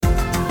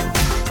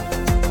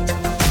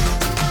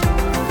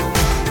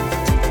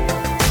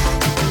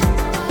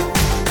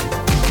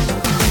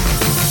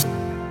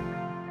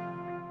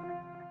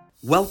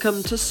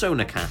Welcome to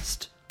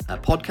Sonacast, a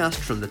podcast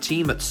from the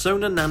team at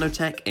Sona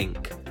Nanotech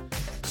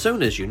Inc.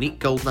 Sona's unique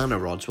gold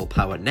nanorods will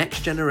power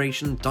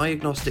next-generation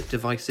diagnostic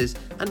devices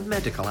and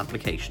medical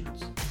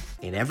applications.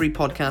 In every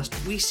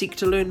podcast, we seek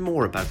to learn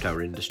more about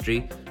our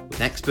industry with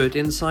expert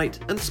insight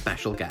and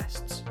special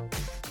guests.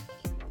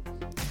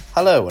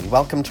 Hello and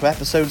welcome to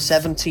episode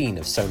 17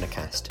 of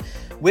Sonacast.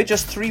 We're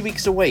just 3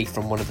 weeks away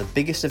from one of the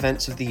biggest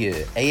events of the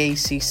year,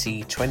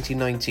 AACC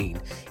 2019,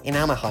 in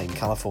Anaheim,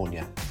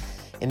 California.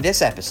 In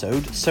this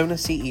episode, Sona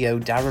CEO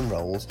Darren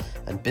Rolls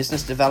and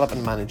Business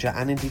Development Manager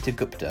Anindita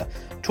Gupta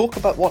talk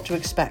about what to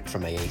expect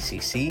from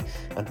AACC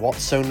and what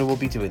Sona will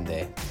be doing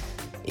there.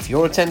 If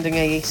you're attending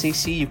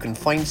AACC, you can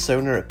find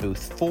Sona at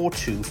booth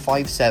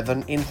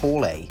 4257 in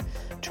Hall A.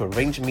 To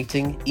arrange a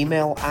meeting,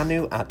 email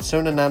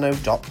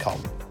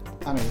anu@sonanano.com.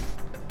 Anu,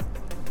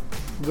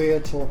 we're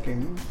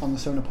talking on the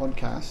Sona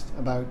podcast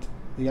about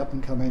the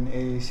up-and-coming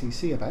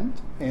AACC event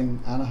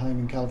in Anaheim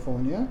in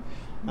California,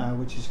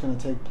 which is going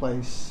to take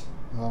place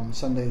on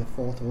Sunday the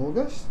 4th of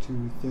August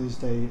to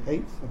Thursday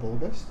 8th of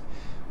August,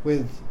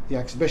 with the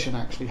exhibition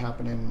actually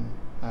happening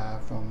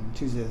from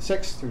Tuesday the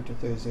 6th through to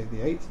Thursday the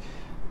 8th.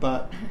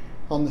 But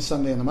on the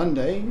Sunday and the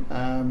Monday,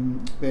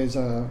 there's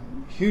a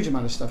huge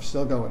amount of stuff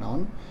still going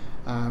on.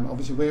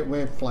 Obviously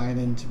we're flying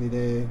in to be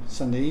there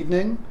Sunday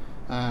evening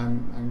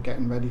and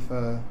getting ready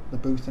for the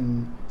booth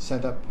and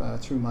set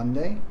up through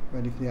Monday,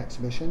 ready for the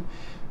exhibition.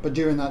 But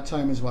during that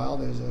time as well,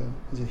 there's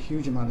a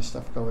huge amount of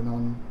stuff going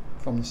on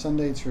from the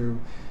Sunday through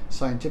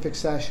scientific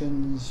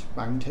sessions,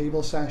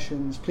 roundtable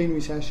sessions,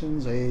 plenary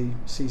sessions,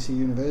 AACC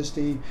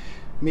University,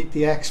 meet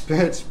the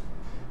experts.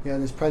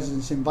 There's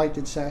presidents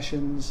invited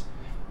sessions,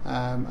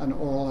 and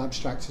oral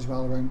abstracts as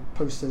well around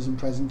posters and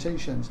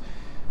presentations.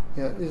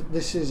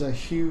 This is a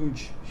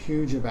huge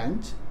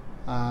event.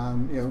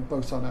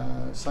 Both on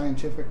a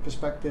scientific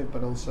perspective,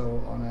 but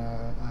also on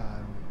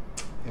a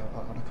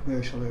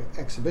commercial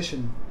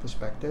exhibition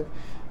perspective,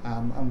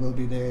 and we'll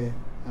be there,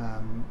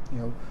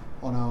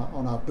 on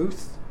our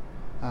booth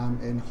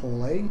in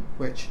Hall A,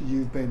 which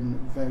you've been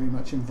very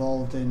much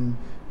involved in,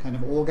 kind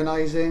of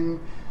organising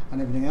and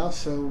everything else.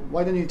 So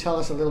why don't you tell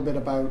us a little bit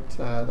about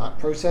that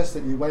process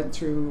that you went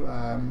through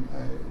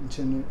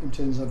in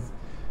terms of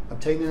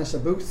obtaining us a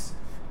booth.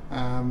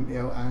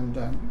 And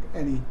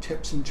any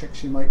tips and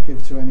tricks you might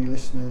give to any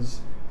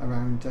listeners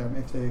around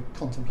if they're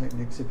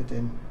contemplating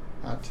exhibiting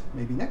at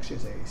maybe next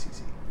year's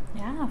AACC.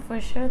 Yeah, for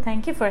sure.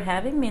 Thank you for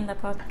having me in the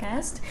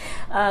podcast.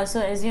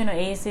 So as you know,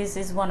 AACC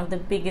is one of the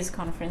biggest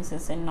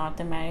conferences in North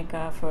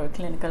America for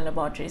clinical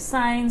laboratory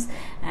science,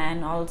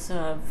 and also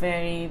a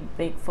very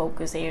big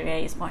focus area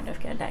is point of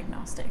care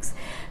diagnostics.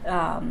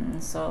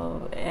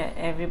 So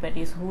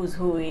everybody's who's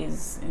who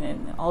is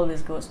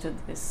always goes to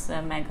this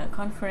mega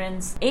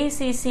conference.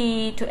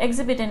 AACC, to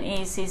exhibit in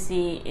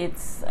AACC,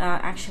 it's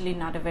actually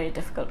not a very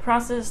difficult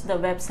process. The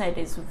website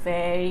is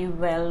very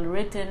well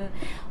written.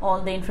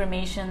 All the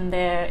information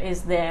there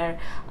is there.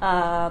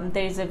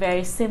 There is a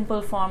very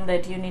simple form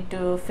that you need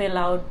to fill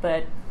out,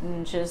 but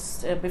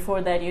just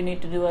before that you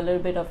need to do a little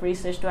bit of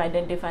research to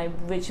identify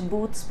which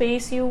booth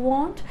space you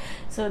want.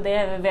 So they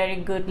have a very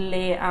good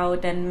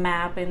layout and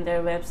map in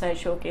their website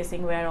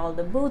showcasing where all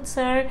the booths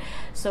are.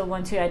 So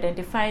once you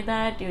identify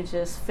that, you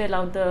just fill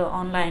out the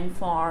online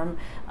form.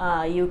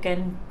 You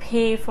can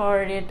pay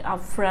for it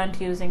upfront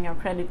using your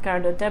credit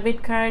card or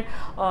debit card,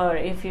 or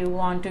if you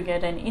want to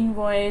get an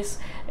invoice,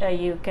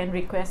 you can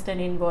request an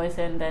invoice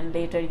and then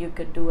later you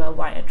could do a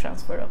wire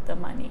transfer of the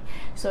money.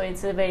 So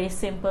it's a very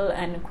simple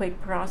and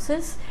quick process.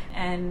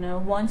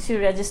 And once you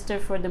register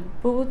for the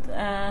booth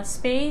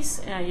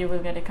space, you will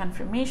get a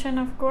confirmation,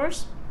 of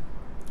course.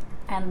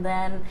 And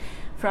then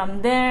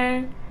from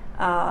there,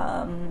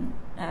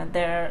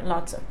 there are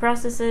lots of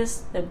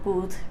processes. The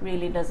booth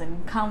really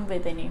doesn't come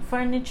with any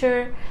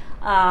furniture,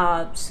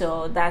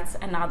 so that's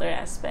another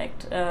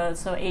aspect.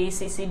 So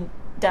AACC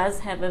does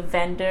have a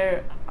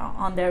vendor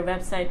on their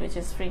website, which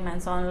is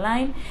Freeman's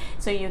Online,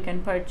 so you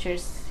can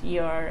purchase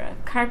your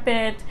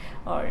carpet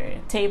or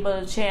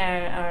table,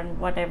 chair, or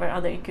whatever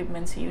other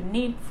equipments you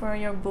need for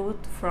your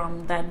booth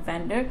from that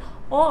vendor,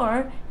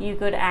 or you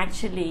could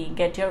actually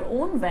get your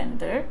own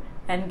vendor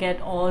and get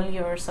all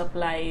your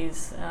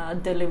supplies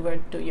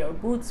delivered to your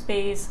booth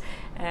space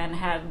and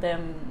have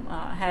them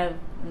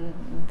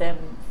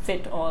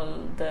fit all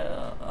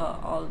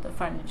the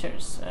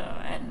furnitures,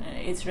 and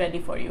it's ready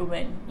for you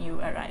when you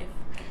arrive.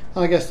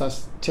 And I guess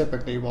that's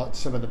typically what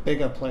some of the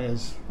bigger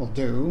players will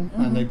do,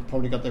 and they've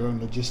probably got their own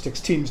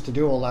logistics teams to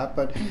do all that.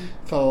 But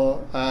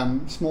for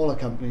smaller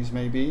companies,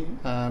 maybe,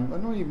 but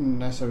not even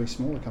necessarily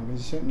smaller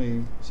companies,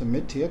 certainly some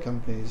mid-tier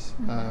companies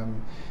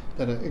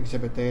that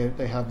exhibit,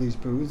 they have these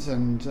booths,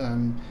 and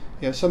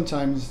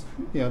sometimes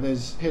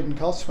there's hidden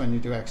costs when you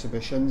do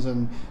exhibitions,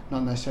 and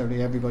not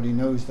necessarily everybody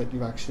knows that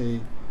you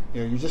actually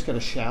you just get a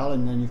shell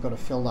and then you've got to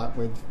fill that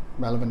with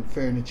relevant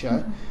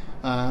furniture,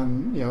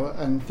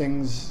 and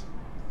things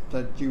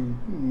that you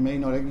may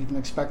not even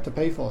expect to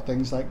pay for,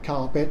 things like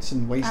carpets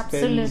and waste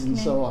bins and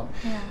so on.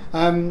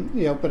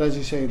 Yeah. But as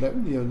you say, that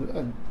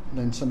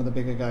then some of the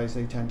bigger guys,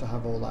 they tend to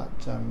have all that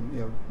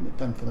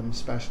done for them,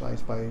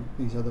 specialised by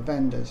these other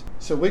vendors.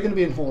 So we're going to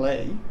be in Hall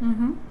A.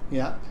 Mm-hmm.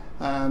 Yeah.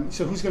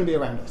 So who's going to be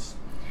around us?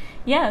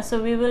 Yeah,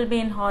 so we will be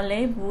in Hall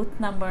A, booth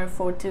number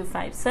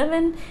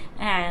 4257,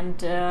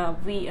 and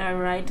we are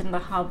right in the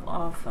hub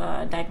of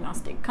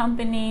diagnostic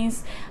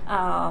companies.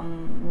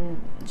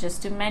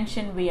 Just to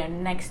mention, we are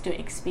next to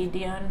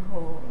Expedion,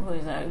 who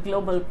is a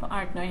global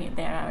partner.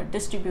 They are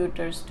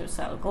distributors to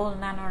sell gold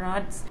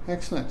nanorods.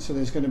 Excellent. So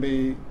there's going to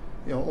be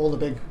all the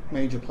big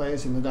major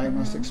players in the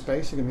diagnostic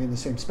space are going to be in the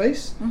same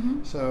space.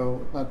 Mm-hmm.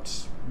 So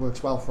that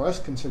works well for us,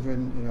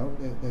 considering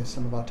there's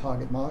some of our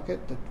target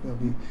market that we'll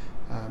be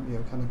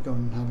kind of going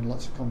and having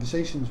lots of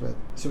conversations with.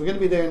 So we're going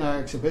to be there in our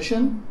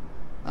exhibition.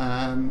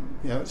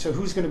 So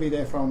who's going to be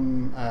there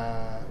from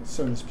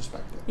Sona's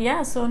perspective?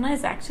 Yeah, Sona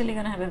is actually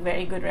going to have a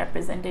very good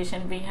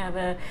representation. We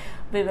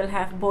will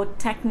have both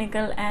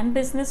technical and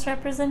business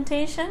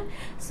representation.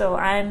 So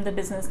I'm the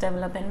business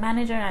development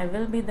manager. I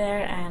will be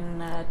there,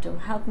 and to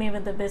help me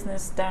with the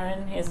business,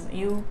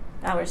 Darren,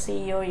 our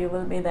CEO, you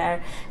will be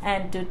there,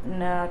 and to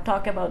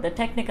talk about the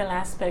technical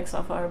aspects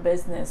of our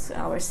business,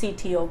 our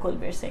CTO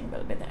Kulbir Singh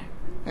will be there.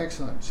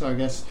 Excellent. So I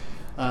guess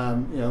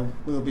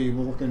we'll be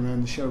walking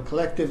around the show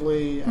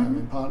collectively,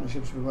 in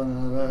partnerships with one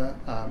another,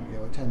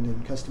 attending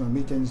customer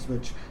meetings,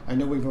 which I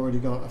know we've already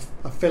got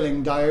a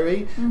filling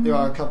diary. There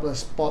are a couple of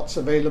spots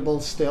available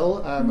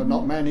still, but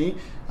not many.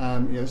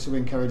 So we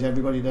encourage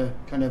everybody to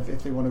kind of,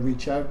 if they want to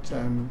reach out,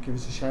 give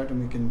us a shout,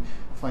 and we can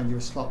find you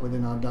a slot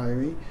within our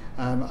diary.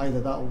 Either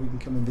that, or we can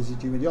come and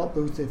visit you at your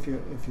booth if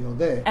you're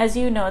there. As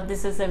you know,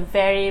 this is a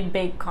very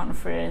big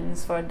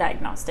conference for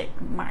diagnostic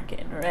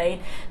market,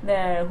 right?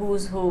 The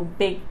who's who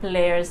big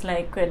players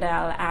like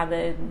Quidel,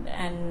 Abbott,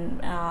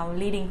 and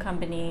leading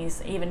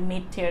companies, even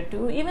mid-tier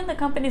 2, even the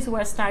companies who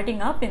are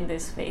starting up in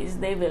this phase,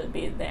 they will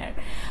be there.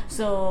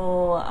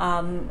 So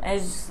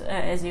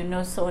as you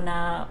know,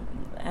 Sona,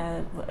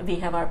 we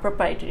have our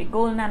proprietary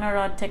gold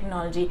nanorod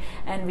technology,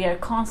 and we are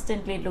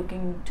constantly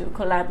looking to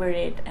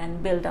collaborate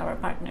and build our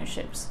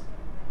partnerships.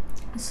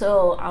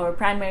 So our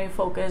primary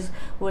focus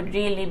would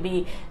really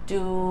be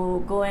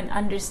to go and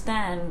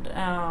understand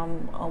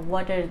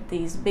what are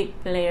these big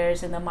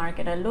players in the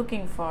market are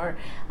looking for,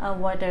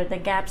 what are the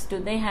gaps do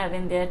they have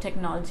in their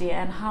technology,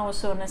 and how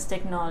Sona's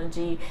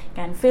technology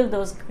can fill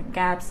those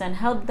gaps and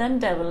help them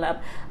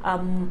develop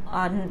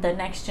on the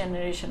next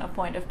generation of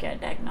point of care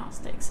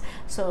diagnostics.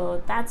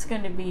 So that's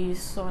going to be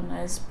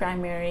Sona's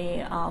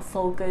primary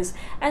focus,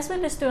 as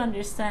well as to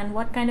understand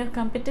what kind of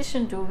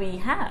competition do we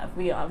have.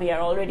 We are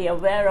already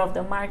aware of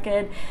the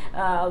market,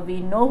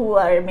 we know who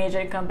our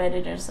major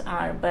competitors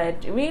are,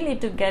 but really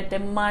to get a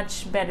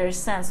much better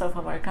sense of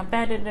our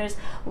competitors,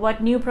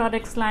 what new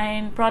product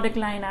line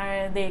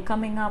are they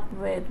coming up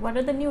with, what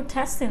are the new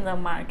tests in the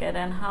market,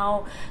 and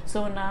how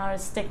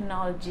Sona's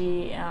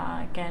technology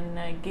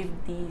can give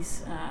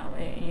these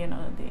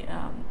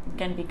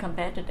can be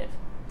competitive.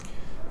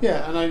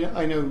 Yeah, and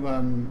I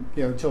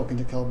know talking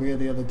to Kulbir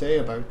the other day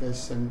about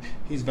this, and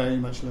he's very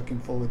much looking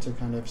forward to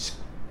kind of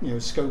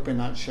scoping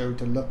that show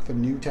to look for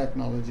new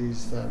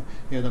technologies that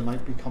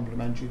might be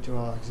complementary to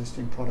our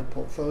existing product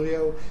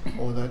portfolio,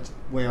 or that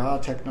where our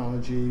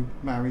technology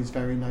marries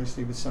very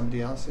nicely with somebody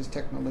else's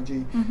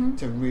technology,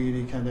 to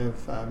really kind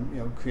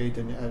of create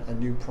a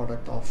new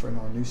product offering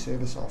or a new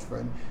service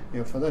offering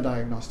for the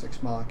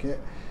diagnostics market.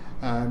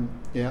 I'm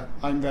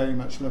very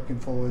much looking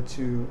forward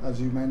to, as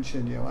you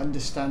mentioned,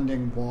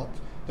 understanding what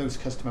those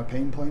customer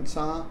pain points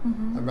are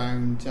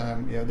around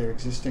their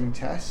existing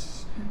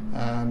tests,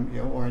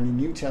 or any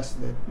new tests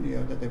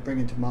that they bring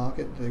into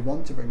market, that they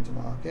want to bring to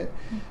market.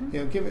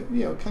 Give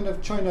it, kind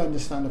of trying to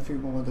understand a few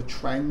more of the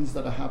trends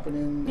that are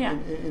happening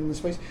in the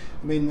space.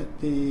 I mean,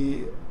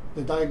 the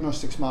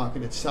diagnostics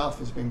market itself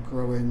has been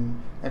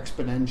growing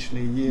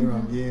exponentially year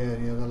on year.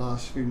 The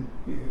last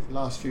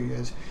few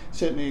years,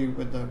 certainly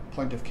with the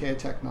point of care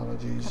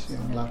technologies,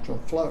 lateral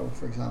flow,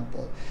 for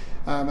example,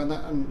 and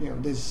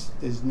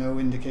there's no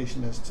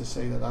indication as to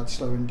say that that's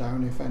slowing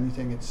down. If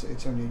anything,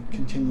 it's only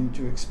continuing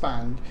to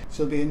expand.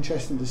 So it'll be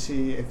interesting to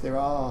see if there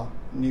are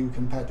new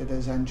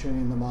competitors entering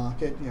in the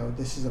market.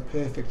 This is a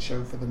perfect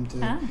show for them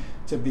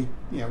to be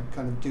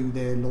kind of do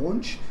their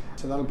launch.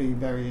 So that'll be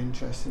very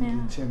interesting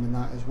to determine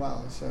that as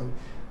well. So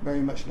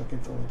very much looking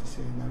forward to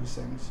seeing those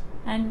things.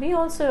 And we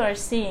also are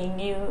seeing,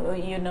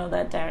 you know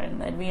that, Darren,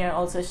 that we are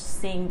also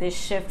seeing this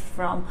shift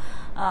from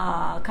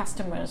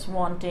customers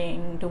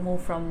wanting to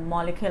move from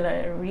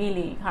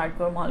really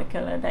hardcore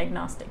molecular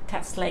diagnostic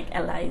tests like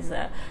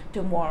ELISA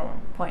to more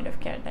point of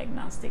care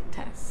diagnostic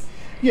tests.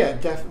 Yeah,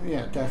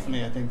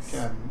 definitely. I think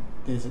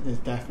there's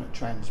definite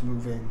trends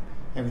moving.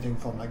 Everything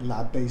from like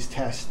lab-based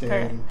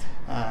testing,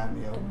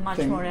 much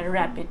more a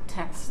rapid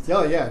test.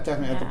 Yeah,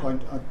 definitely at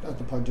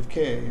the point of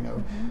care.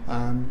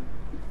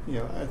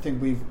 I think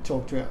we've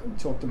talked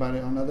about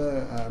it on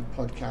other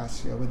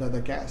podcasts, with other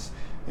guests.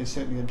 There's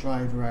certainly a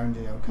drive around,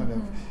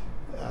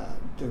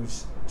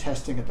 those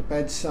testing at the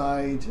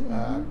bedside,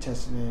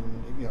 testing in,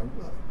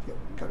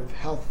 kind of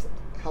health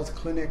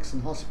clinics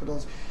and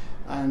hospitals.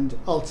 And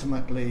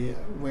ultimately,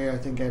 where I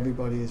think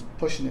everybody is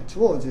pushing it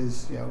towards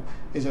is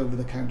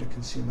over-the-counter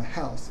consumer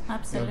health.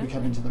 Absolutely. We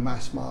come into the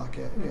mass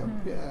market.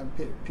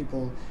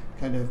 People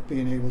kind of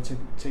being able to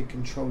take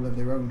control of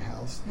their own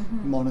health,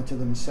 monitor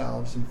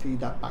themselves, and feed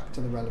that back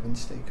to the relevant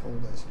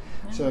stakeholders.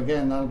 Yeah. So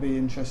again, that'll be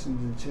interesting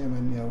to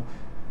determine,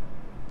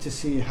 to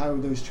see how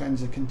those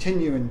trends are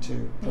continuing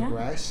to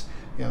progress.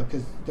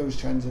 Because those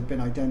trends have been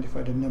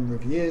identified a number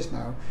of years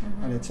now,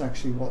 and it's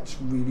actually what's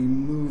really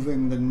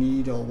moving the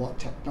needle, what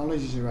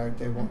technologies are out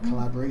there, what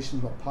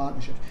collaborations, what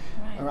partnerships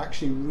are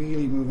actually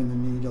really moving the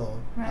needle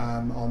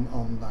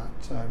on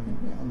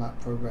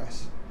that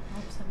progress.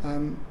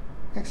 Absolutely.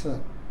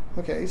 Excellent.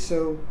 Okay,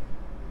 so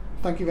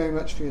thank you very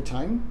much for your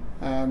time.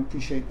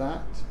 Appreciate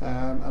that,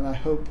 and I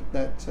hope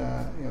that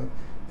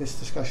this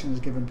discussion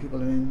has given people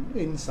an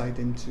insight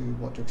into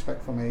what to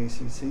expect from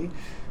AACC.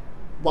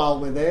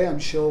 While we're there, I'm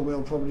sure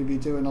we'll probably be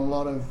doing a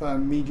lot of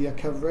media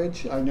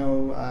coverage. I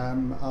know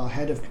our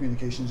head of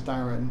communications,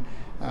 Darren,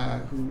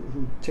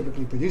 who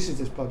typically produces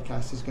this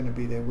podcast, is going to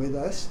be there with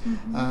us.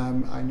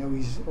 I know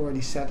he's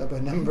already set up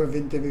a number of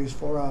interviews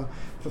for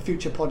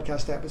future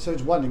podcast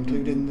episodes. One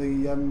including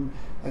the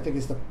I think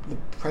it's the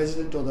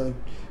president or the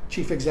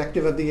chief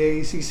executive of the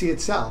AACC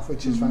itself,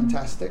 which is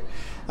fantastic.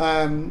 So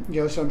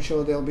I'm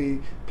sure there'll be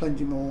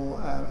plenty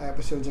more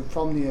episodes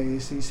from the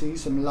AACC,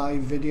 some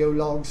live video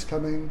logs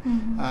coming,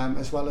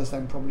 as well as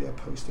then probably a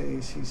post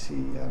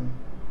AACC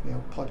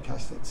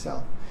podcast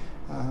itself.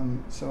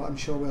 So I'm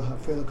sure we'll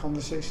have further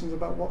conversations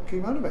about what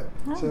came out of it.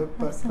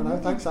 But for now,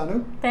 thanks,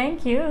 Anu.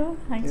 Thank you.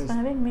 Thanks for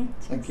having me.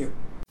 Cheers. Thank you.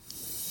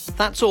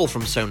 That's all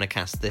from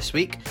Sonacast this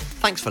week.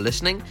 Thanks for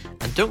listening,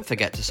 and don't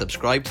forget to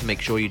subscribe to make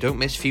sure you don't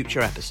miss future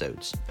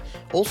episodes.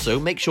 Also,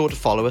 make sure to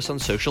follow us on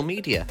social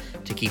media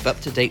to keep up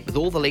to date with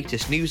all the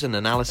latest news and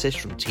analysis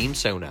from Team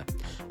Sona.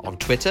 On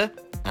Twitter,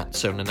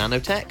 @Sona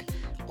Nanotech,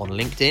 on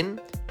LinkedIn,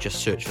 just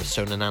search for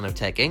Sona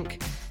Nanotech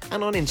Inc.,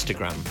 and on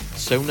Instagram,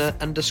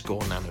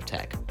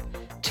 Sona_Nanotech.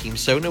 Team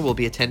Sona will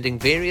be attending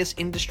various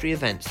industry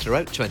events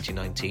throughout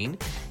 2019,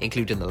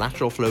 including the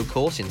Lateral Flow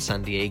course in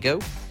San Diego,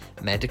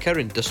 Medica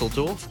in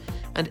Dusseldorf,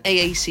 and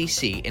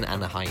AACC in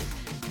Anaheim,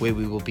 where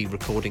we will be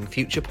recording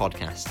future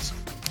podcasts.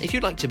 If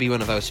you'd like to be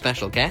one of our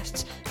special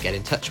guests, get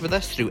in touch with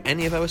us through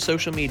any of our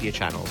social media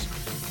channels.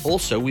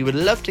 Also, we would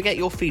love to get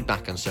your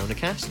feedback on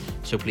Sonacast,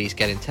 so please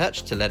get in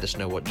touch to let us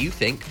know what you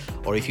think,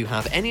 or if you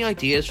have any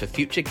ideas for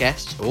future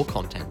guests or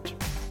content.